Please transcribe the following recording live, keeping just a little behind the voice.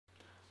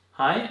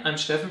Hi, I'm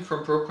Steffen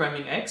from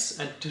Programming X,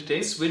 and in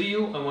today's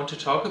video I want to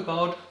talk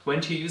about when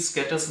to use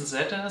getters and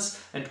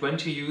setters and when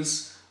to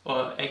use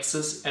or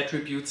access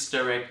attributes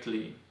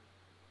directly.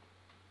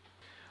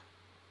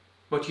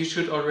 What you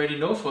should already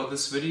know for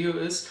this video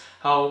is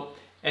how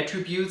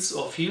attributes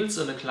or fields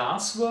in a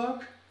class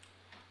work,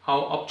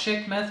 how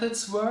object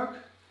methods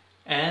work,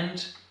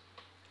 and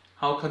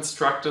how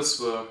constructors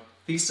work.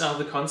 These are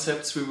the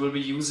concepts we will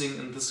be using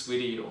in this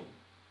video.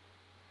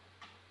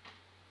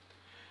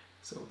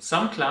 So,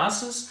 some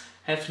classes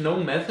have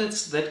no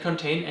methods that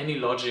contain any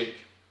logic.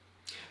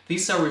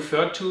 These are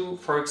referred to,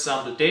 for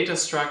example, data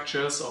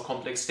structures or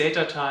complex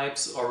data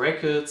types or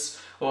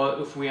records, or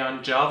if we are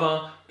in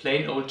Java,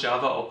 plain old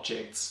Java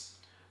objects.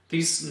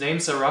 These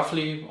names are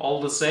roughly all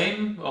the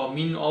same or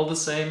mean all the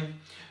same.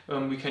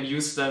 We can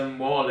use them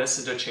more or less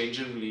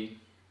interchangeably.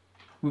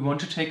 We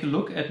want to take a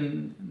look at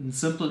a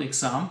simple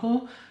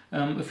example.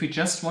 If we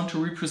just want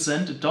to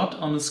represent a dot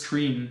on a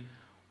screen,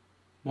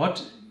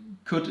 what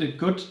could a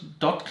good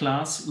dot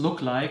class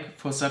look like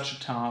for such a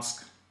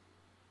task?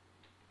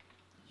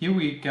 Here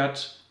we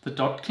got the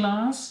dot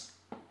class.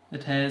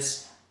 It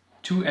has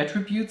two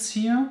attributes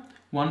here,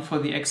 one for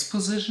the x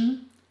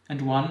position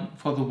and one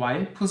for the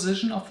y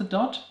position of the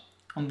dot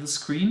on the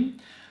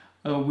screen.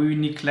 We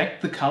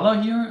neglect the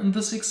color here in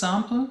this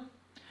example.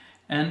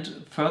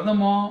 And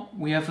furthermore,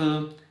 we have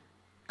a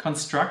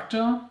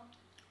constructor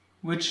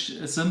which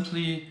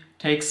simply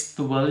takes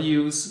the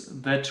values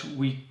that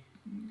we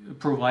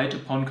provide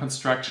upon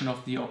construction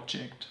of the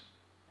object.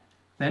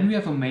 Then we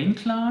have a main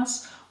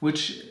class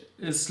which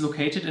is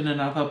located in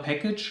another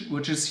package,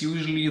 which is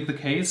usually the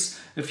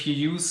case if you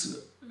use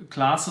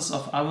classes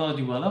of other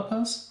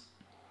developers.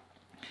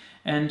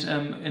 And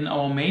in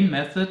our main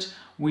method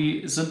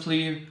we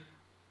simply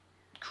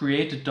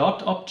create a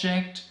dot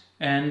object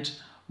and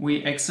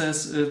we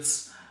access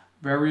its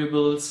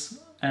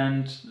variables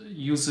and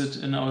use it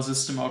in our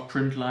system out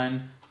print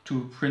line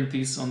to print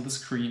these on the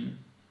screen.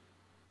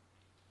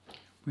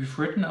 We've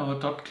written our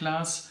dot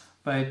class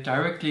by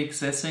directly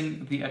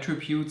accessing the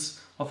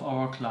attributes of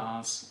our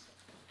class.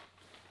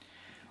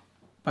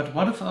 But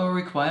what if our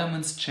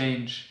requirements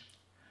change?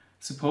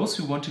 Suppose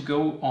we want to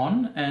go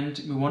on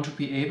and we want to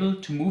be able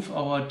to move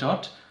our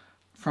dot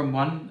from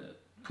one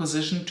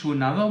position to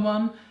another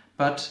one,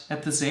 but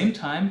at the same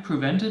time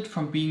prevent it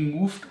from being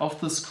moved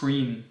off the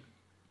screen.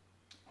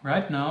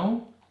 Right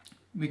now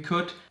we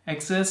could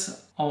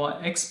access our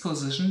x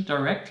position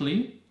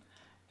directly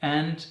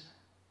and,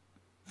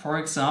 for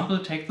example,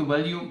 take the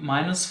value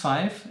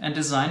 -5 and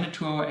assign it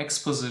to our x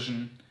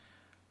position.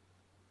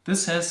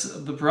 This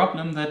has the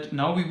problem that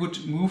now we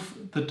would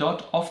move the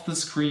dot off the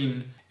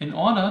screen. In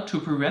order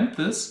to prevent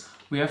this,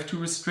 we have to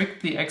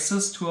restrict the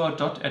access to our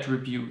dot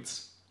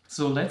attributes.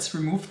 So let's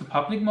remove the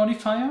public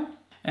modifier.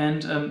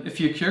 And if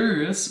you're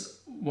curious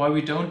why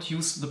we don't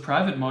use the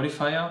private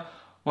modifier,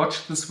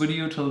 watch this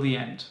video till the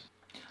end.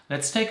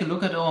 Let's take a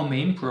look at our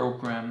main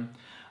program.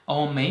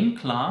 Our main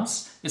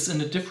class is in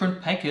a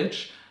different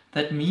package.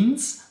 That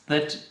means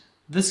that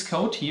this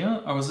code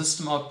here, our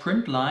system out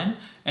print line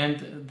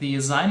and the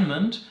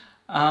assignment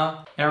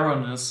are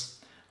errorless.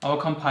 Our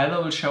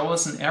compiler will show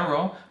us an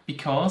error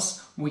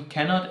because we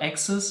cannot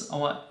access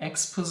our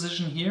x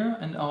position here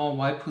and our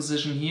y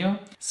position here,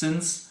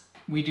 since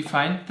we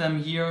defined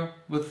them here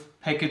with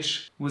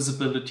package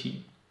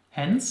visibility.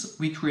 Hence,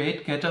 we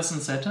create getters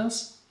and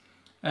setters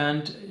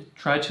and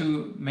try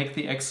to make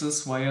the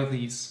access via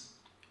these.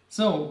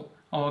 So,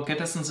 our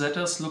getters and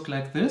setters look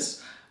like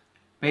this.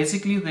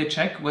 Basically, they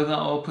check whether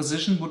our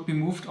position would be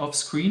moved off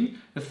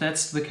screen. If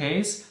that's the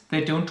case,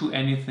 they don't do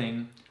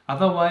anything.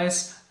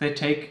 Otherwise, they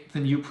take the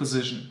new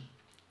position.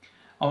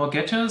 Our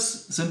getters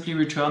simply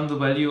return the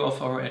value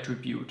of our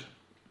attribute.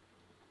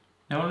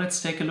 Now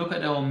let's take a look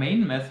at our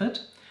main method.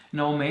 In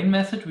our main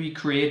method we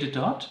create a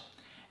dot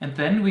and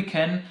then we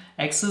can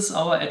access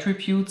our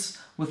attributes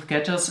with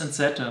getters and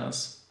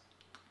setters.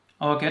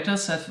 Our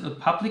getters have a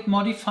public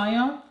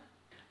modifier,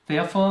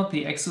 therefore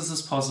the access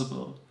is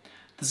possible.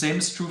 The same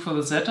is true for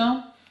the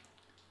setter.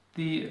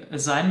 The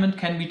assignment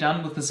can be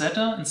done with the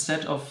setter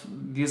instead of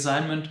the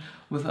assignment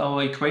with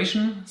our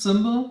equation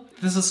symbol.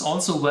 This is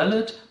also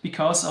valid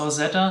because our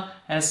setter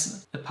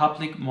has a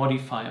public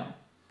modifier.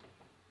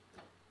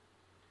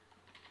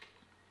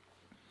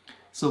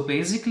 So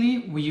basically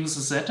we use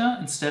a setter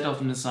instead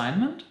of an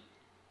assignment,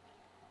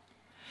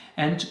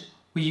 and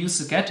we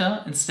use a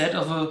getter instead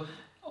of an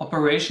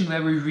operation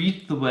where we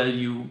read the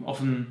value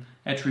of an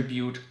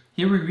attribute.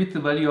 Here we read the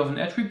value of an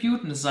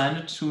attribute and assign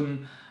it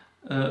to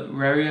a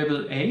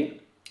variable a,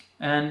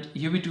 and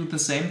here we do the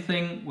same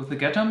thing with the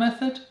getter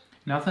method.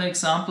 Another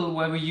example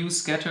where we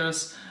use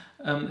getters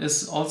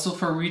is also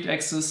for read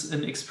access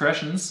in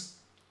expressions.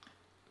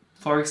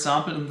 For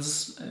example,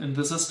 in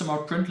the system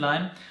out print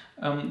line,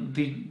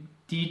 the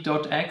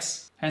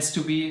d.x has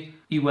to be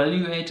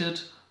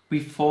evaluated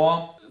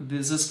before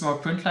the system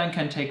out print line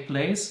can take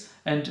place,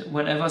 and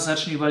whenever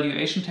such an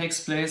evaluation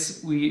takes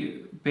place,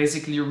 we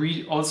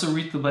basically also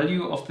read the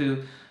value of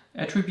the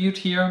attribute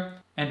here,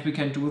 and we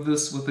can do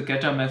this with the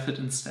getter method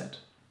instead.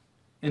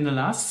 In the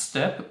last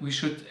step, we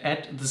should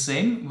add the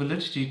same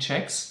validity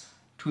checks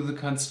to the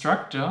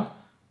constructor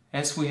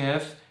as we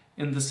have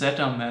in the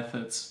setter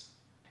methods.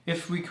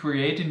 If we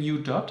create a new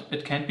dot,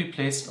 it can be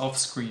placed off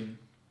screen.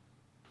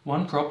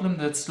 One problem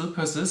that still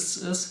persists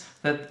is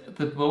that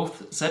the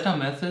both setter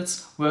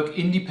methods work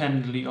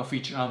independently of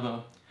each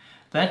other.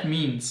 That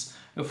means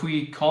if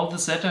we call the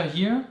setter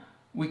here,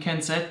 we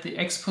can set the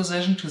x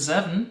position to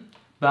 7,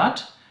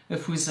 but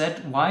if we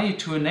set y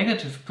to a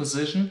negative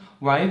position,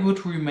 y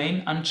would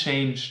remain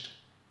unchanged.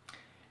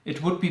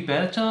 It would be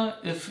better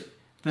if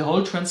the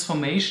whole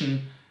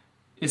transformation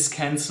is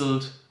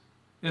cancelled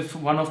if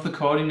one of the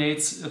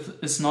coordinates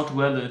is not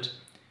valid.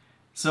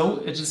 So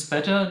it is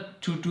better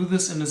to do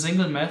this in a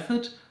single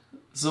method.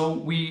 So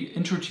we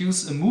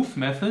introduce a move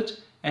method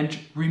and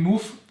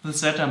remove the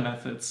setter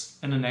methods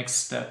in the next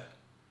step.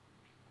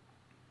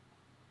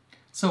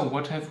 So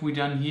what have we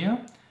done here?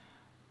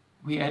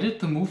 We added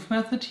the move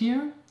method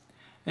here.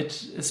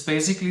 It is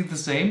basically the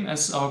same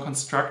as our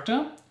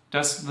constructor,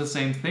 does the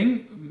same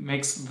thing,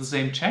 makes the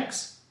same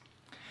checks.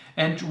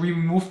 And we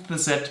removed the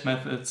set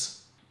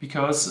methods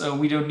because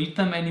we don't need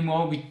them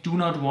anymore. We do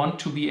not want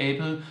to be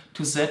able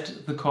to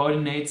set the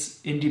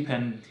coordinates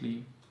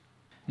independently.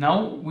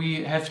 Now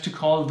we have to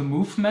call the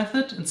move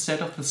method instead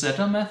of the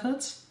setter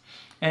methods.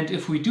 And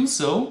if we do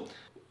so,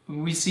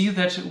 we see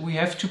that we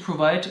have to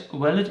provide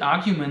valid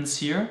arguments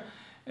here.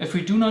 If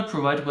we do not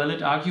provide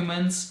valid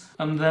arguments,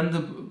 then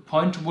the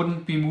point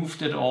wouldn't be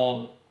moved at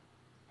all.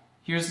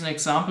 Here's an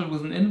example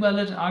with an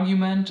invalid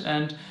argument,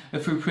 and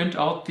if we print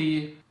out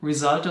the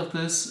result of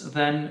this,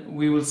 then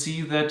we will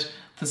see that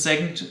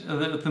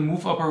the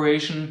move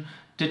operation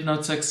did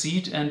not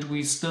succeed and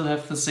we still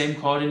have the same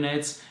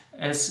coordinates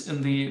as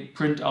in the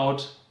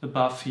printout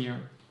above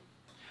here.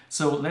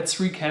 So let's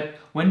recap.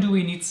 When do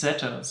we need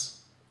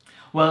setters?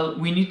 Well,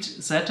 we need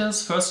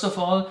setters first of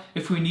all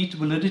if we need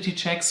validity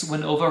checks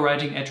when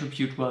overriding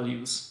attribute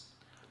values.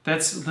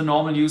 That's the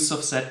normal use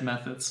of set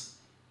methods.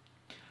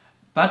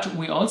 But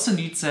we also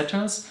need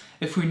setters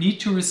if we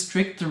need to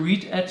restrict the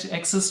read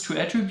access to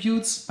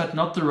attributes but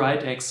not the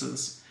write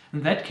access.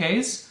 In that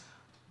case,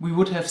 we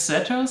would have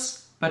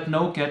setters but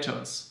no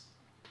getters.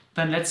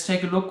 Then let's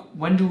take a look,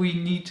 when do we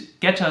need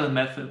getter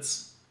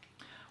methods?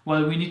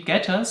 Well, we need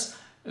getters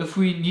if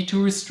we need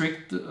to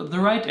restrict the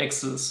write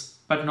access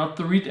but not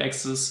the read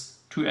access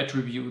to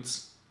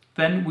attributes.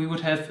 Then we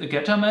would have a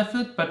getter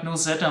method but no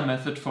setter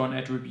method for an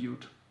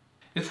attribute.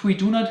 If we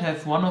do not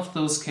have one of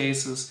those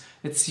cases,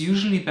 it's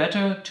usually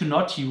better to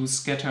not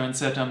use getter and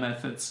setter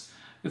methods.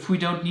 If we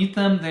don't need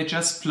them, they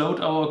just float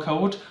our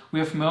code. We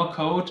have more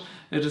code,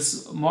 it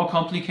is more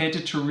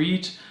complicated to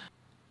read.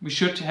 We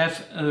should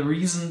have a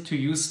reason to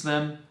use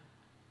them,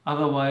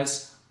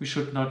 otherwise we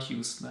should not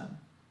use them.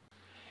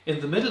 In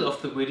the middle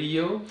of the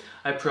video,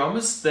 I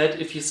promised that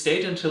if you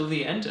stayed until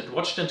the end and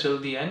watched until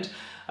the end,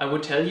 I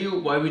would tell you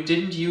why we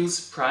didn't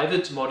use a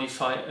private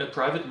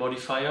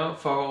modifier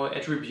for our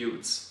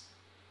attributes.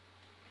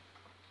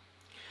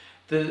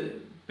 The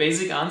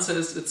basic answer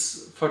is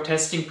it's for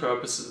testing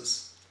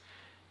purposes.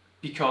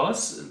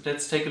 Because,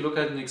 let's take a look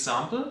at an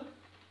example.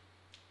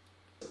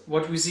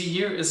 What we see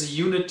here is a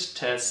unit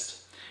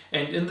test.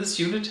 And in this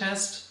unit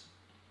test,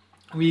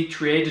 we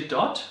create a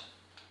dot.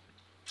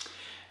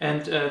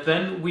 And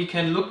then we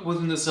can look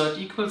within the assert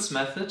equals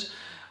method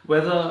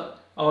whether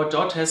our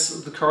dot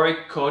has the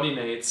correct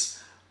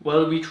coordinates.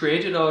 Well, we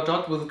created our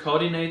dot with the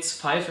coordinates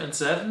 5 and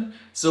 7,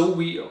 so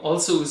we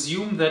also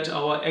assume that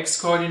our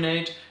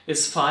x-coordinate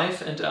is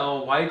 5 and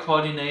our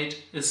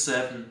y-coordinate is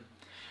 7.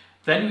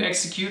 Then we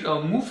execute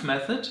our move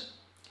method,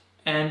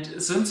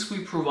 and since we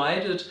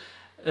provided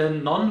a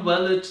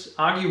non-valid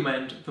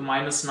argument, the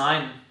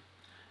 -9,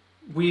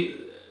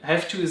 we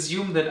have to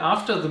assume that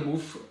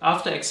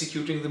after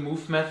executing the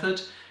move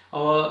method,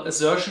 our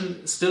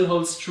assertion still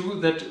holds true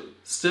that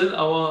still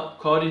our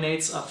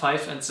coordinates are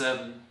 5 and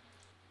 7.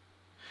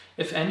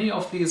 If any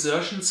of the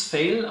assertions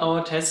fail,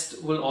 our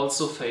test will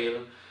also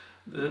fail.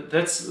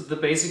 That's the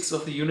basics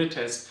of the unit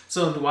test.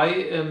 So, and why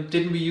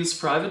didn't we use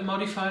private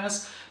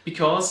modifiers?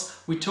 Because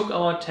we took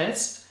our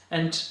test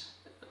and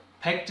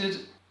packed it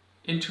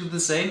into the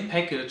same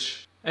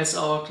package as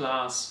our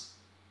class.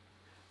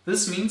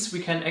 This means we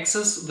can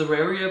access the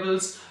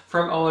variables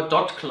from our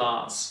dot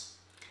class.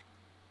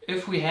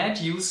 If we had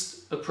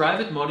used a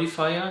private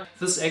modifier,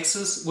 this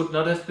access would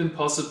not have been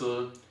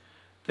possible.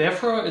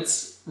 Therefore,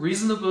 it's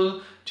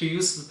reasonable to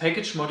use the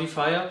package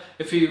modifier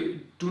if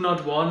we do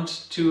not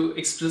want to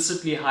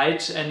explicitly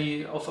hide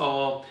any of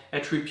our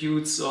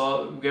attributes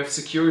or we have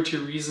security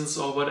reasons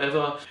or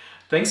whatever.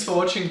 Thanks for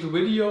watching the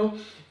video.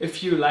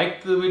 If you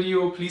liked the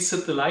video, please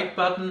hit the like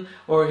button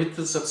or hit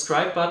the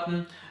subscribe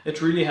button.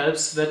 It really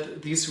helps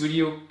that these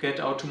videos get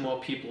out to more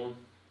people.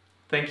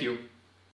 Thank you.